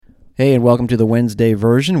Hey, and welcome to the Wednesday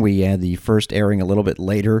version. We had the first airing a little bit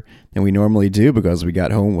later than we normally do because we got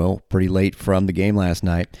home, pretty late from the game last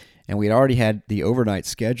night. And we'd already had the overnight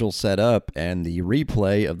schedule set up, and the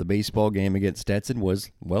replay of the baseball game against Stetson was,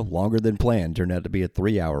 longer than planned. Turned out to be a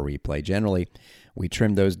 3-hour replay. Generally, we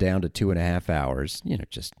trimmed those down to 2.5 hours,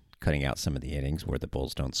 just cutting out some of the innings where the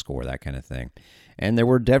Bulls don't score, that kind of thing. And there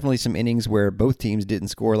were definitely some innings where both teams didn't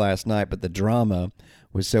score last night, but the drama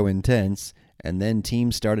was so intense. And then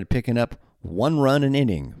teams started picking up one run an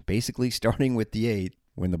inning, basically starting with the eighth.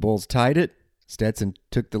 When the Bulls tied it, Stetson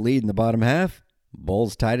took the lead in the bottom half.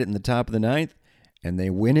 Bulls tied it in the top of the ninth, and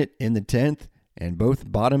they win it in the 10th. And both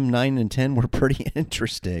bottom 9 and 10 were pretty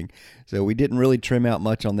interesting. So we didn't really trim out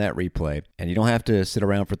much on that replay. And you don't have to sit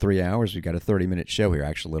around for 3 hours. We've got a 30-minute show here,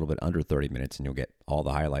 actually a little bit under 30 minutes, and you'll get all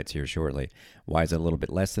the highlights here shortly. Why is it a little bit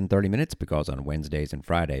less than 30 minutes? Because on Wednesdays and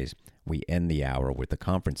Fridays, we end the hour with the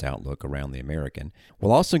conference outlook around the American.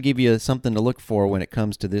 We'll also give you something to look for when it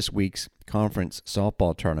comes to this week's conference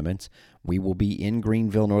softball tournaments. We will be in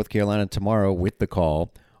Greenville, North Carolina tomorrow with the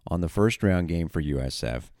call on the first round game for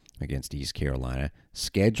USF against East Carolina,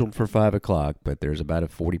 scheduled for 5 o'clock, but there's about a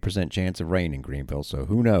 40% chance of rain in Greenville, so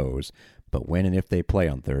who knows? But when and if they play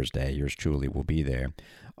on Thursday, yours truly will be there.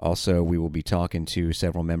 Also, we will be talking to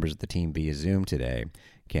several members of the team via Zoom today.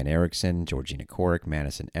 Ken Erickson, Georgina Korick,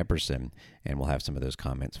 Madison Epperson, and we'll have some of those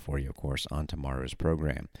comments for you, of course, on tomorrow's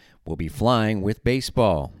program. We'll be flying with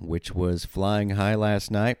baseball, which was flying high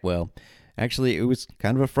last night. Well, actually, it was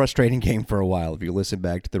kind of a frustrating game for a while. If you listen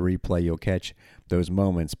back to the replay, you'll catch those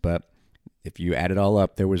moments, but if you add it all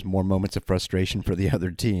up, there was more moments of frustration for the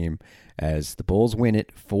other team as the Bulls win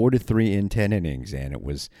it 4-3 in 10 innings, and it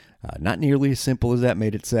was not nearly as simple as that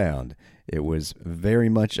made it sound. It was very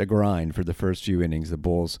much a grind for the first few innings. The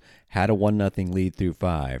Bulls had a 1-0 lead through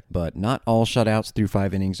 5, but not all shutouts through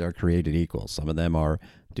 5 innings are created equal. Some of them are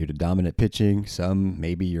due to dominant pitching. Some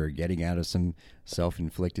maybe you're getting out of some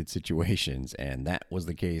self-inflicted situations, and that was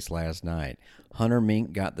the case last night. Hunter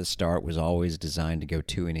Mink got the start, was always designed to go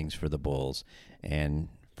 2 innings for the Bulls, and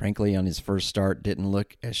frankly on his first start didn't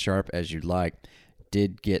look as sharp as you'd like.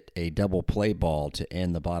 Did get a double play ball to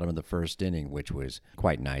end the bottom of the first inning, which was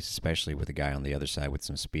quite nice, especially with a guy on the other side with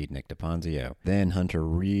some speed, Nick DePonzio. Then Hunter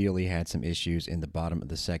really had some issues in the bottom of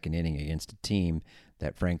the second inning against a team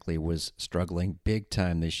that frankly was struggling big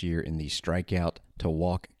time this year in the strikeout to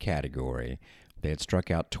walk category. They had struck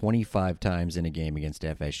out 25 times in a game against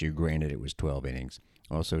FSU. Granted, it was 12 innings.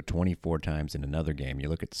 Also 24 times in another game. You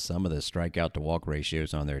look at some of the strikeout to walk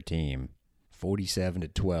ratios on their team.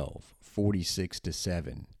 47-12,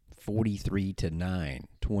 46-7, 43-9,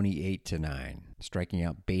 28-9, striking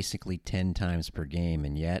out basically 10 times per game,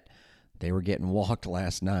 and yet they were getting walked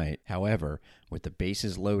last night. However, with the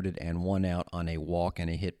bases loaded and 1 out on a walk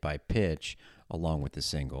and a hit by pitch, along with the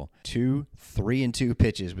single, 2 3-2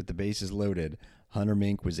 pitches with the bases loaded, Hunter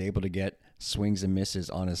Mink was able to get swings and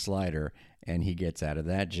misses on a slider, and he gets out of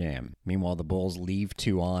that jam. Meanwhile, the Bulls leave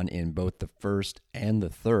 2 on in both the first and the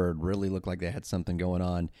third. Really looked like they had something going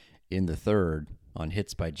on in the third on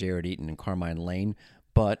hits by Jared Eaton and Carmine Lane,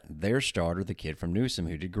 but their starter, the kid from Newsom,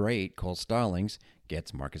 who did great, Cole Stallings,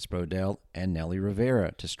 gets Marcus Brodell and Nelly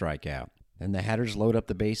Rivera to strike out. Then the Hatters load up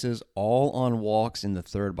the bases, all on walks in the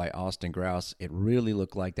third by Austin Grouse. It really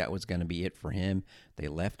looked like that was going to be it for him. They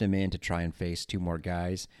left him in to try and face 2 more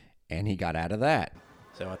guys, and he got out of that.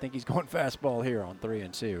 So I think he's going fastball here on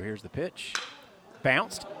 3-2. Here's the pitch.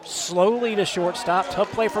 Bounced slowly to shortstop.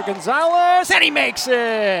 Tough play for Gonzalez, and he makes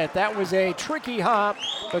it. That was a tricky hop,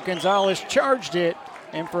 but Gonzalez charged it.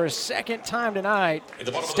 And for a second time tonight,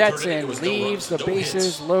 Stetson leaves the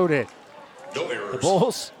bases loaded. The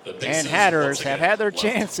Bulls and Hatters have had their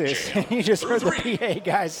chances. You just heard the PA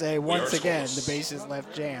guy say, once again, the bases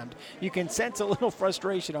left jammed. You can sense a little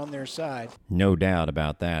frustration on their side. No doubt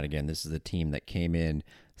about that. Again, this is the team that came in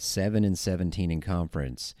 7-17 in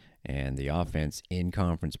conference, and the offense in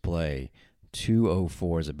conference play,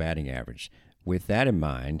 204 as a batting average. With that in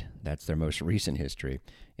mind, that's their most recent history.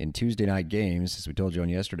 In Tuesday night games, as we told you on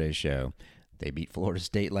yesterday's show, they beat Florida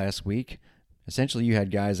State last week. Essentially, you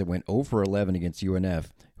had guys that went 0-11 against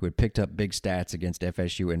UNF who had picked up big stats against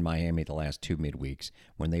FSU and Miami the last 2 midweeks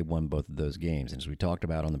when they won both of those games. And as we talked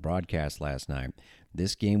about on the broadcast last night,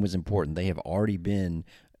 this game was important. They have already been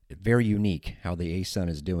very unique how the A-Sun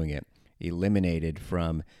is doing it, eliminated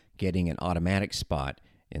from getting an automatic spot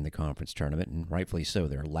in the conference tournament, and rightfully so.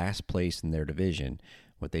 They're last place in their division.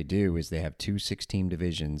 What they do is they have 2 6-team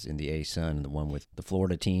divisions in the A-Sun. The one with the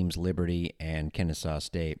Florida teams, Liberty and Kennesaw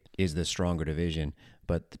State, is the stronger division.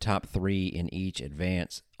 But the top 3 in each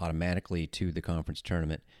advance automatically to the conference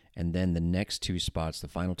tournament. and then the next two spots, the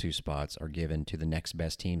final two spots, are given to the next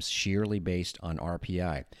best teams sheerly based on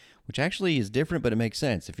RPI, which actually is different, but it makes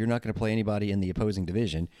sense. If you're not going to play anybody in the opposing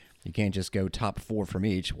division, you can't just go top 4 from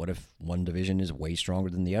each. What if one division is way stronger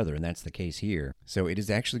than the other? And that's the case here. So it is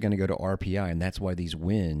actually going to go to RPI, and that's why these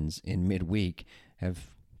wins in midweek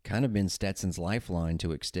have kind of been Stetson's lifeline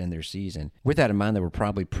to extend their season. With that in mind, they were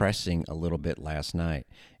probably pressing a little bit last night,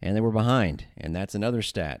 and they were behind, and that's another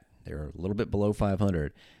stat. They're a little bit below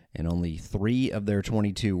 500, and only 3 of their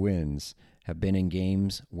 22 wins have been in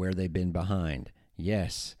games where they've been behind.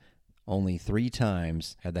 Yes, only 3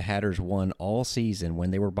 times have the Hatters won all season when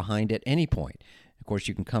they were behind at any point. Of course,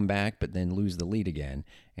 you can come back but then lose the lead again.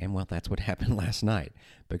 And, well, that's what happened last night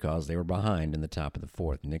because they were behind in the top of the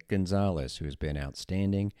 4th. Nick Gonzalez, who has been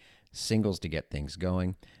outstanding, singles to get things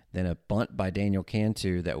going. Then a bunt by Daniel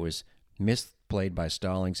Cantu that was misplayed by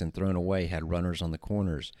Stallings and thrown away, had runners on the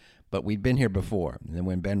corners. But we'd been here before. And then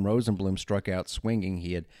when Ben Rosenblum struck out swinging,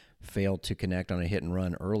 he had failed to connect on a hit and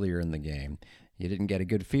run earlier in the game. You didn't get a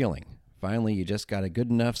good feeling. Finally, you just got a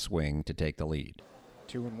good enough swing to take the lead.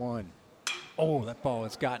 2-1. Oh, that ball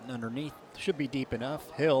has gotten underneath. Should be deep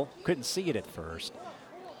enough. Hill couldn't see it at first.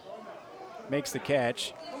 Makes the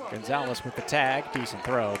catch. Gonzalez with the tag. Decent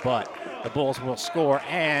throw, but the Bulls will score.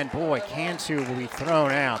 And, boy, Cantu will be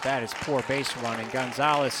thrown out. That is poor base running.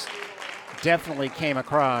 Gonzalez definitely came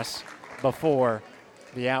across before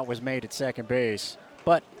the out was made at second base.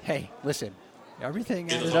 But, hey, listen.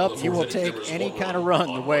 Everything ended up, you will take any kind of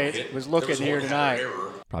run the way it was looking here tonight.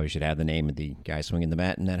 Probably should add the name of the guy swinging the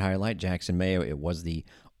bat in that highlight, Jackson Mayo. It was the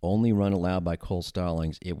only run allowed by Cole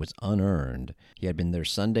Stallings. It was unearned. He had been their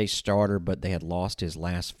Sunday starter, but they had lost his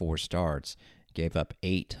last 4 starts. Gave up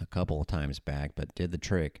 8 a couple of times back, but did the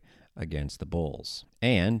trick against the Bulls.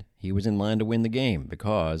 And he was in line to win the game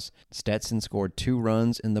because Stetson scored 2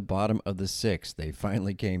 runs in the bottom of the 6th. They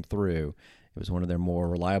finally came through. It was one of their more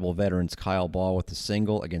reliable veterans, Kyle Ball, with the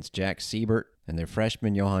single against Jack Siebert, and their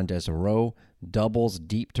freshman, Johan Desereau, doubles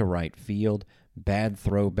deep to right field. Bad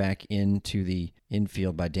throw back into the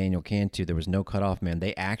infield by Daniel Cantu. There was no cutoff man.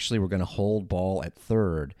 They actually were going to hold Ball at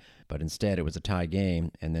third, but instead it was a tie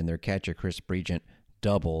game, and then their catcher, Chris Breegent,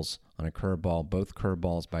 doubles on a curveball. Both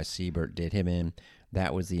curveballs by Siebert did him in.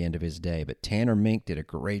 That was the end of his day. But Tanner Mink did a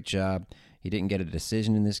great job. He didn't get a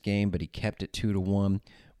decision in this game, but he kept it 2-1.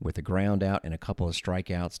 With a ground out and a couple of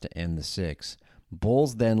strikeouts to end the 6th.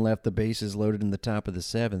 Bulls then left the bases loaded in the top of the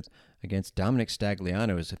 7th against Dominic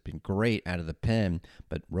Stagliano, who's been great out of the pen,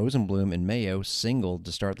 but Rosenblum and Mayo singled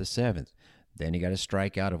to start the 7th. Then he got a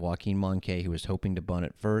strikeout of Joaquin Moncay, who was hoping to bunt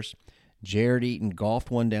at first. Jared Eaton golfed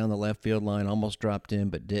one down the left field line, almost dropped in,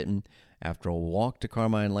 but didn't. After a walk to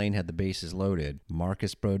Carmine Lane had the bases loaded,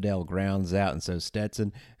 Marcus Brodell grounds out, and so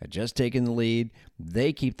Stetson had just taken the lead.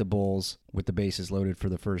 They keep the Bulls with the bases loaded for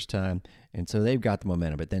the first time, and so they've got the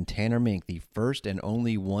momentum. But then Tanner Mink, the first and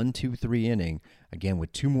only 1-2-3 inning, again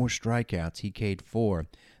with 2 more strikeouts, he K'd 4.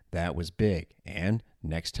 That was big. And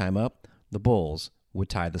next time up, the Bulls would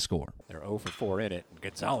tie the score. They're 0 for 4 in it.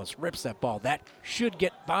 Gonzalez rips that ball. That should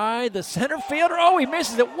get by the center fielder. Oh, he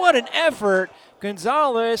misses it. What an effort.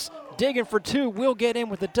 Gonzalez digging for 2 will get in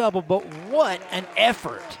with a double, but what an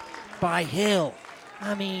effort by Hill.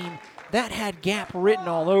 I mean, that had gap written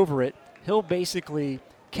all over it. Hill basically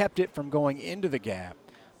kept it from going into the gap,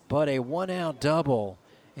 but a 1-out double,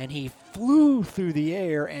 and he flew through the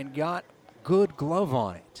air and got good glove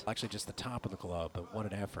on it. Actually, just the top of the glove, but what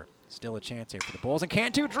an effort. Still a chance here for the Bulls, and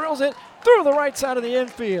Cantu drills it through the right side of the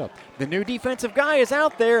infield. The new defensive guy is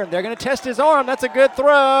out there, and they're going to test his arm. That's a good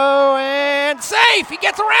throw, and safe! He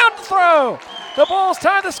gets around the throw! The Bulls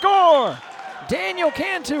tie the score! Daniel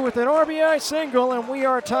Cantu with an RBI single, and we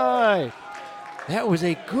are tied. That was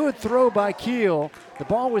a good throw by Keel. The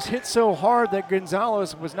ball was hit so hard that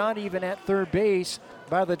Gonzalez was not even at third base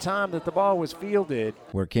by the time that the ball was fielded.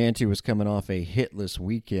 Where Cantu was coming off a hitless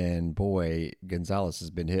weekend, boy, Gonzalez has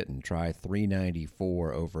been hitting. Try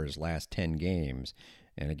 .394 over his last 10 games.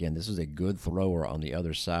 And again, this was a good thrower on the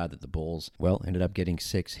other side that the Bulls, well, ended up getting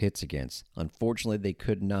 6 hits against. Unfortunately, they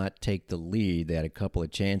could not take the lead. They had a couple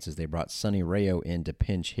of chances. They brought Sonny Rayo in to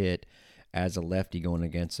pinch hit as a lefty going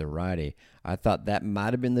against a righty. I thought that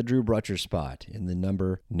might have been the Drew Brutcher spot. In the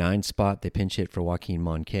number 9 spot, they pinch hit for Joaquin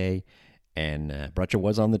Moncay. And Brutcher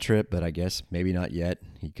was on the trip, but I guess maybe not yet.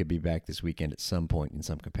 He could be back this weekend at some point in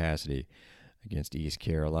some capacity against East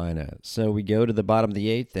Carolina. So we go to the bottom of the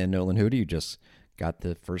 8th, and Nolan Hootie, who just got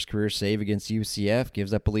the first career save against UCF,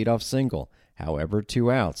 gives up a leadoff single. However, 2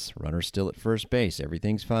 outs. Runner still at first base.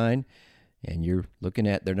 Everything's fine. And you're looking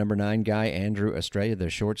at their number 9 guy, Andrew Estrella, their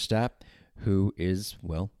shortstop, who is,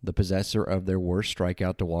 well, the possessor of their worst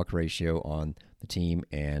strikeout-to-walk ratio on the team,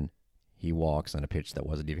 and he walks on a pitch that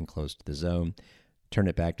wasn't even close to the zone. Turn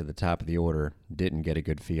it back to the top of the order. Didn't get a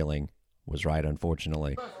good feeling. Was right,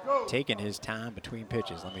 unfortunately. Taking his time between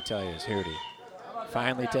pitches, let me tell you, is Hootie.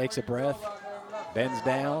 Finally takes a breath, bends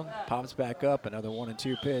down, pops back up. Another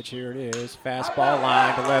 1-2 pitch. Here it is. Fastball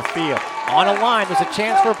line to left field. On a line, there's a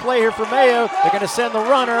chance for a play here for Mayo. They're going to send the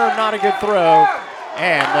runner. Not a good throw.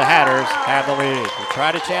 And the Hatters have the lead. We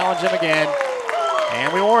try to challenge him again,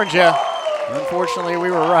 and we warned you. Unfortunately,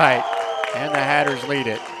 we were right, and the Hatters lead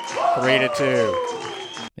it 3-2.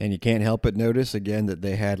 And you can't help but notice, again, that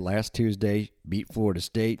they had last Tuesday beat Florida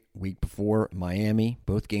State, week before Miami.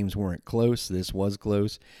 Both games weren't close. This was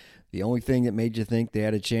close. The only thing that made you think they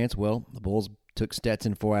had a chance, well, the Bulls took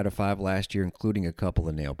Stetson 4 out of 5 last year, including a couple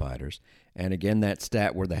of nail-biters. And again, that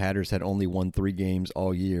stat where the Hatters had only won 3 games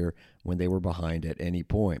all year when they were behind at any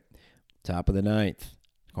point. Top of the ninth,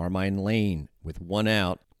 Carmine Lane with 1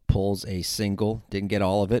 out. Pulls a single, didn't get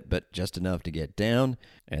all of it, but just enough to get down,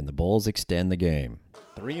 and the Bulls extend the game.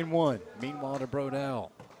 3-1. Meanwhile to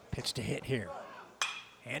Brodell. Pitch to hit here.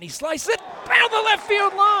 And he slices it down the left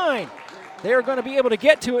field line. They're going to be able to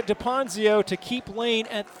get to it, DePonzio, to keep Lane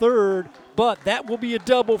at third, but that will be a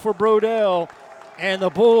double for Brodell, and the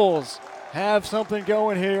Bulls have something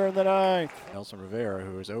going here in the ninth. Nelson Rivera,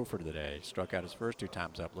 who is 0 for today, struck out his first 2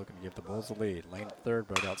 times up, looking to give the Bulls the lead. Lane at third,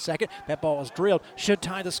 Brodell at second. That ball is drilled, should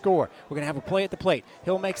tie the score. We're going to have a play at the plate.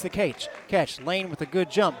 Hill makes the catch. Lane with a good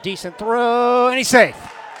jump, decent throw, and he's safe.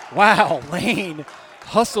 Wow, Lane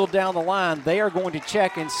hustled down the line. They are going to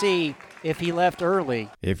check and see if he left early.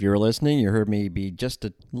 If you're listening, you heard me be just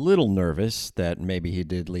a little nervous that maybe he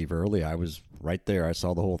did leave early. I was right there. I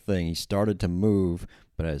saw the whole thing. He started to move,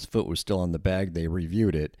 but his foot was still on the bag. They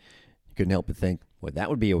reviewed it. You couldn't help but think, well,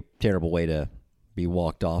 that would be a terrible way to be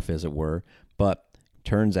walked off, as it were. But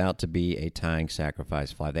turns out to be a tying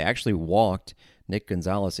sacrifice fly. They actually walked Nick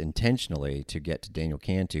Gonzalez intentionally to get to Daniel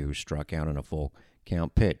Cantu, who struck out on a full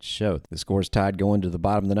count pitch. So the score's tied going to the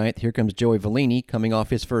bottom of the ninth. Here comes Joey Vellini coming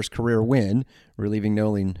off his first career win, relieving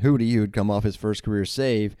Nolan Hootie, who'd come off his first career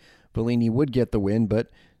save. Vellini would get the win,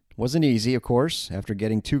 but wasn't easy, of course. After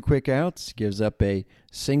getting 2 quick outs, gives up a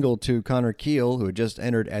single to Connor Keel, who had just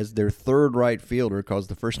entered as their third right fielder because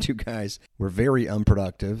the first 2 guys were very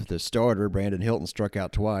unproductive. The starter, Brandon Hilton, struck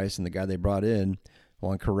out twice, and the guy they brought in,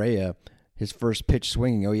 Juan Correa, his first pitch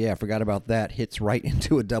swinging, oh yeah, I forgot about that, hits right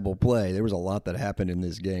into a double play. There was a lot that happened in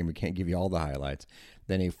this game. We can't give you all the highlights.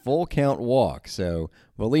 Then a full count walk. So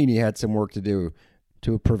Vellini had some work to do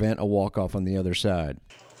to prevent a walk-off on the other side.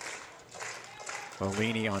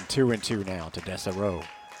 Vellini on 2-2 now to Desereau.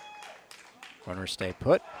 Runners stay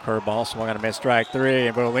put. Curveball swung on a missed strike 3,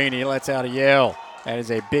 and Vellini lets out a yell. That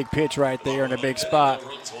is a big pitch right there in a big spot.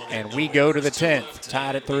 And we go to the 10th,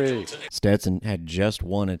 tied at 3. Stetson had just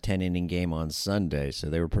won a 10-inning game on Sunday, so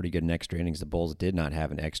they were pretty good in extra innings. The Bulls did not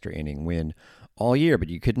have an extra inning win all year, but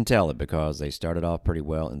you couldn't tell it because they started off pretty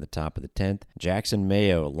well in the top of the 10th. Jackson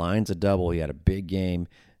Mayo lines a double. He had a big game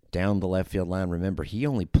down the left field line. Remember, he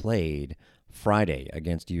only played Friday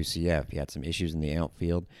against UCF. He had some issues in the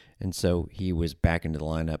outfield, and so he was back into the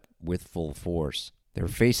lineup with full force. They were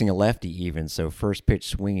facing a lefty even, so first pitch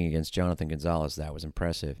swinging against Jonathan Gonzalez, that was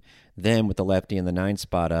impressive. Then with the lefty in the 9th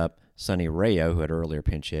spot up, Sonny Rayo, who had earlier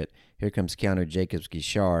pinch hit, here comes Keanu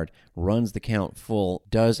Jacobs-Guichard, runs the count full,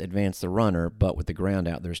 does advance the runner, but with the ground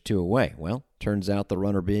out, there's 2 away. Well, turns out the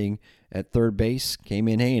runner being at third base came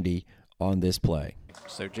in handy on this play.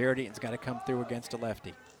 So Jared Eaton's got to come through against a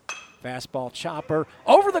lefty. Fastball chopper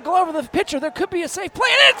over the glove of the pitcher. There could be a safe play,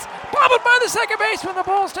 and it's bobbled by the second baseman. The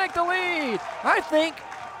Bulls take the lead. I think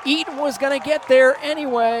Eaton was going to get there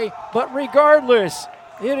anyway, but regardless,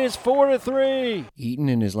 it is 4-3. Eaton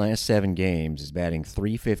in his last 7 games is batting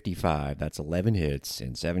 .355. That's 11 hits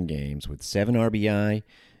in 7 games with 7 RBI.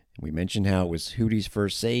 We mentioned how it was Hootie's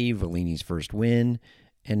first save, Vellini's first win,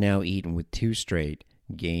 and now Eaton with 2 straight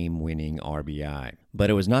game-winning RBI. But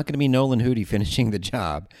it was not going to be Nolan Hootie finishing the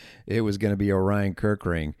job. It was going to be Orion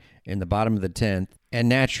Kirkring in the bottom of the 10th. And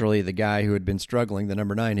naturally, the guy who had been struggling, the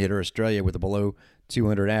number 9 hitter, Estrella, with a below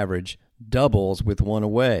 200 average, doubles with 1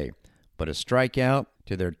 away. But a strikeout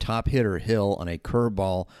to their top hitter, Hill, on a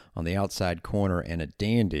curveball on the outside corner, and a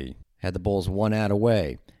dandy had the Bulls 1 out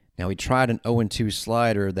away. Now, he tried an 0-2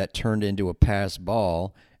 slider that turned into a pass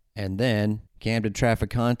ball, and then Camden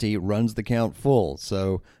Traficante runs the count full.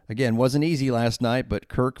 So, again, wasn't easy last night, but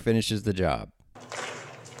Kirk finishes the job.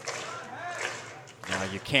 Now,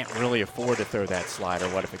 you can't really afford to throw that slider.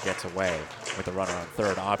 What if it gets away with the runner on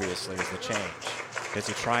third, obviously, is the change. Does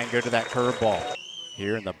he try and go to that curveball?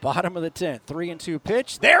 Here in the bottom of the 10th, 3-2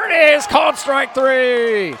 pitch. There it is, called strike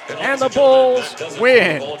three, and the Bulls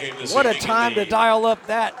win. What a time to dial up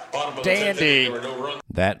that dandy.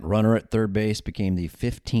 That runner at third base became the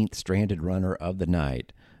 15th stranded runner of the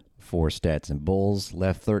night for Stetson. Bulls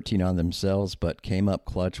left 13 on themselves, but came up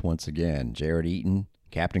clutch once again. Jared Eaton,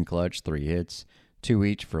 Captain Clutch, 3 hits, 2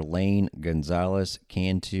 each for Lane, Gonzalez,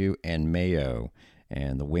 Cantu, and Mayo.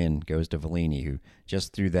 And the win goes to Vellini, who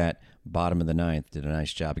just through that bottom of the 9th did a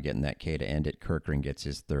nice job of getting that K to end it. Kirkring gets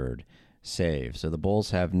his 3rd save. So the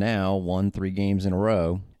Bulls have now won 3 games in a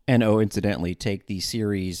row. And incidentally, take the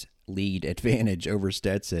series lead advantage over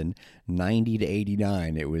Stetson,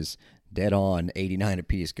 90-89. It was dead on, 89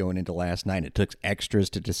 apiece going into last night. It took extras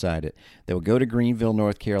to decide it. They will go to Greenville,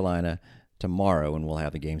 North Carolina tomorrow, and we'll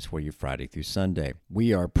have the games for you Friday through Sunday.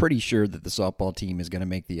 We are pretty sure that the softball team is going to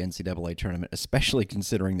make the NCAA tournament, especially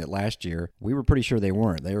considering that last year we were pretty sure they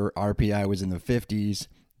weren't. Their RPI was in the 50s.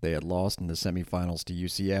 They had lost in the semifinals to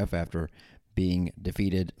UCF after being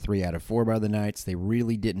defeated 3 out of 4 by the Knights. They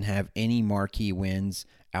really didn't have any marquee wins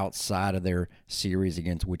outside of their series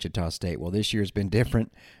against Wichita State. Well, this year's been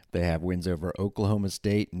different. They have wins over Oklahoma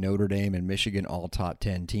State, Notre Dame, and Michigan, all top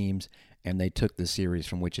 10 teams, and they took the series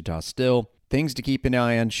from Wichita. Still, things to keep an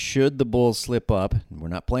eye on should the Bulls slip up. We're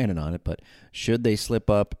not planning on it, but should they slip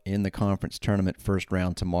up in the conference tournament first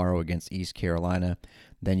round tomorrow against East Carolina,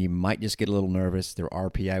 then you might just get a little nervous. Their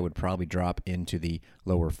RPI would probably drop into the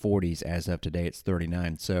lower 40s. As of today, it's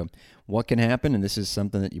 39. So what can happen, and this is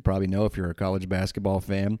something that you probably know if you're a college basketball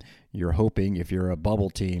fan, you're hoping if you're a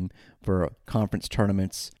bubble team for conference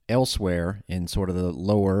tournaments elsewhere in sort of the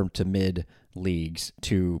lower to mid leagues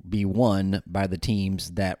to be won by the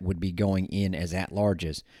teams that would be going in as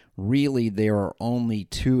at-larges. Really, there are only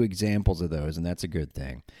 2 examples of those, and that's a good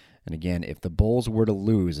thing. And again, if the Bulls were to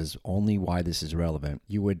lose, is only why this is relevant,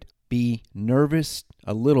 you would be nervous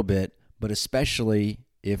a little bit, but especially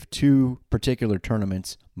if 2 particular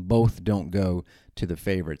tournaments both don't go to the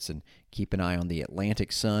favorites. And keep an eye on the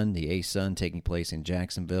Atlantic Sun, the A-Sun taking place in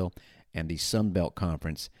Jacksonville, and the Sun Belt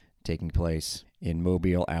Conference taking place in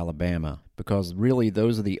Mobile, Alabama, because really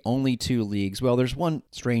those are the only 2 leagues. Well, there's one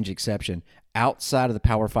strange exception. Outside of the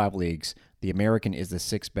Power 5 leagues, the American is the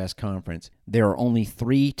 6th best conference. There are only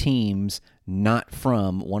 3 teams not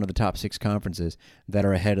from one of the top 6 conferences that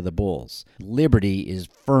are ahead of the Bulls. Liberty is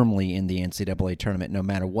firmly in the NCAA tournament no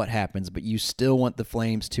matter what happens, but you still want the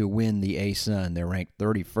Flames to win the A-Sun. They're ranked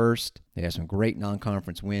 31st. They have some great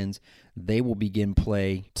non-conference wins. They will begin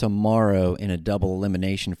play tomorrow in a double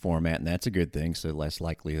elimination format, and that's a good thing, so less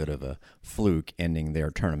likelihood of a fluke ending their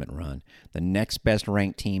tournament run. The next best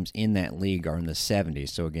ranked teams in that league are in the 70s,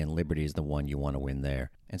 so again, Liberty is the one you want to win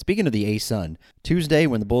there. And speaking of the A-Sun, Tuesday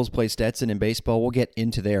when the Bulls play Stetson in baseball, we'll get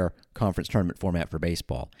into their conference tournament format for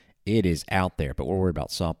baseball. It is out there, but we're worried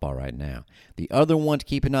about softball right now. The other one to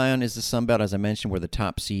keep an eye on is the Sun Belt, as I mentioned, where the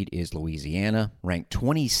top seed is Louisiana, ranked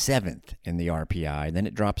 27th in the RPI. Then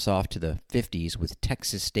it drops off to the 50s with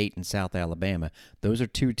Texas State and South Alabama. Those are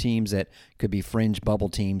 2 teams that could be fringe bubble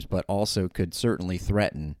teams, but also could certainly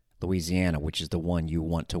threaten Louisiana, which is the one you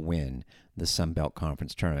want to win the Sun Belt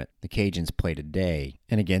Conference tournament. The Cajuns play today.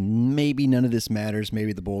 And again, maybe none of this matters.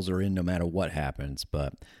 Maybe the Bulls are in no matter what happens,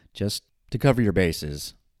 but just to cover your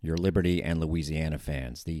bases, your Liberty and Louisiana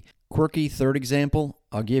fans. The quirky third example,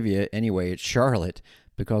 I'll give you anyway, it's Charlotte,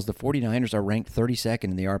 because the 49ers are ranked 32nd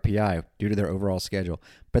in the RPI due to their overall schedule,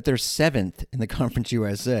 but they're 7th in the Conference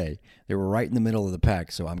USA. They were right in the middle of the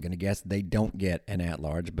pack, so I'm going to guess they don't get an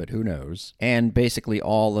at-large, but who knows. And basically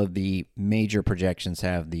all of the major projections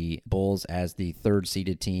have the Bulls as the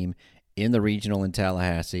 3rd-seeded team in the regional in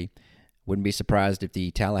Tallahassee. Wouldn't be surprised if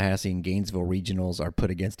the Tallahassee and Gainesville regionals are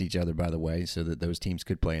put against each other, by the way, so that those teams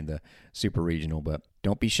could play in the super regional. But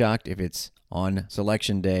don't be shocked if it's on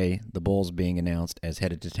Selection Day, the Bulls being announced as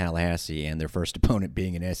headed to Tallahassee and their first opponent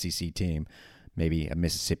being an SEC team, maybe a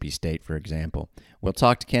Mississippi State, for example. We'll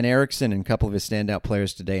talk to Ken Erickson and a couple of his standout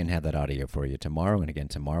players today and have that audio for you tomorrow. And again,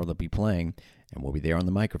 tomorrow they'll be playing, and we'll be there on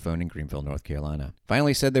the microphone in Greenville, North Carolina.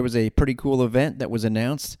 Finally said there was a pretty cool event that was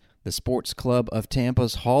announced. The Sports Club of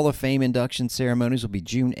Tampa's Hall of Fame induction ceremonies will be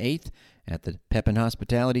June 8th at the Pepin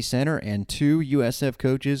Hospitality Center, and 2 USF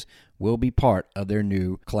coaches will be part of their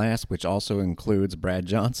new class, which also includes Brad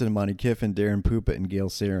Johnson, Monty Kiffin, Darren Pupa, and Gail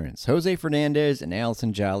Sarins. Jose Fernandez and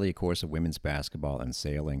Allison Jolly, of course, of women's basketball and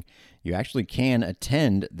sailing. You actually can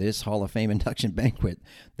attend this Hall of Fame induction banquet.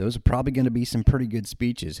 Those are probably going to be some pretty good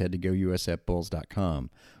speeches. Head to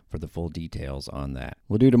gousfbulls.com for the full details on that.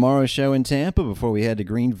 We'll do tomorrow's show in Tampa before we head to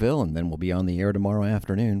Greenville, and then we'll be on the air tomorrow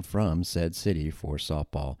afternoon from said city for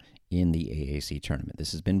softball in the AAC tournament.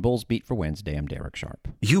 This has been Bulls Beat for Wednesday. I'm Derek Sharp.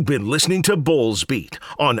 You've been listening to Bulls Beat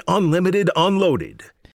on Unlimited Unloaded.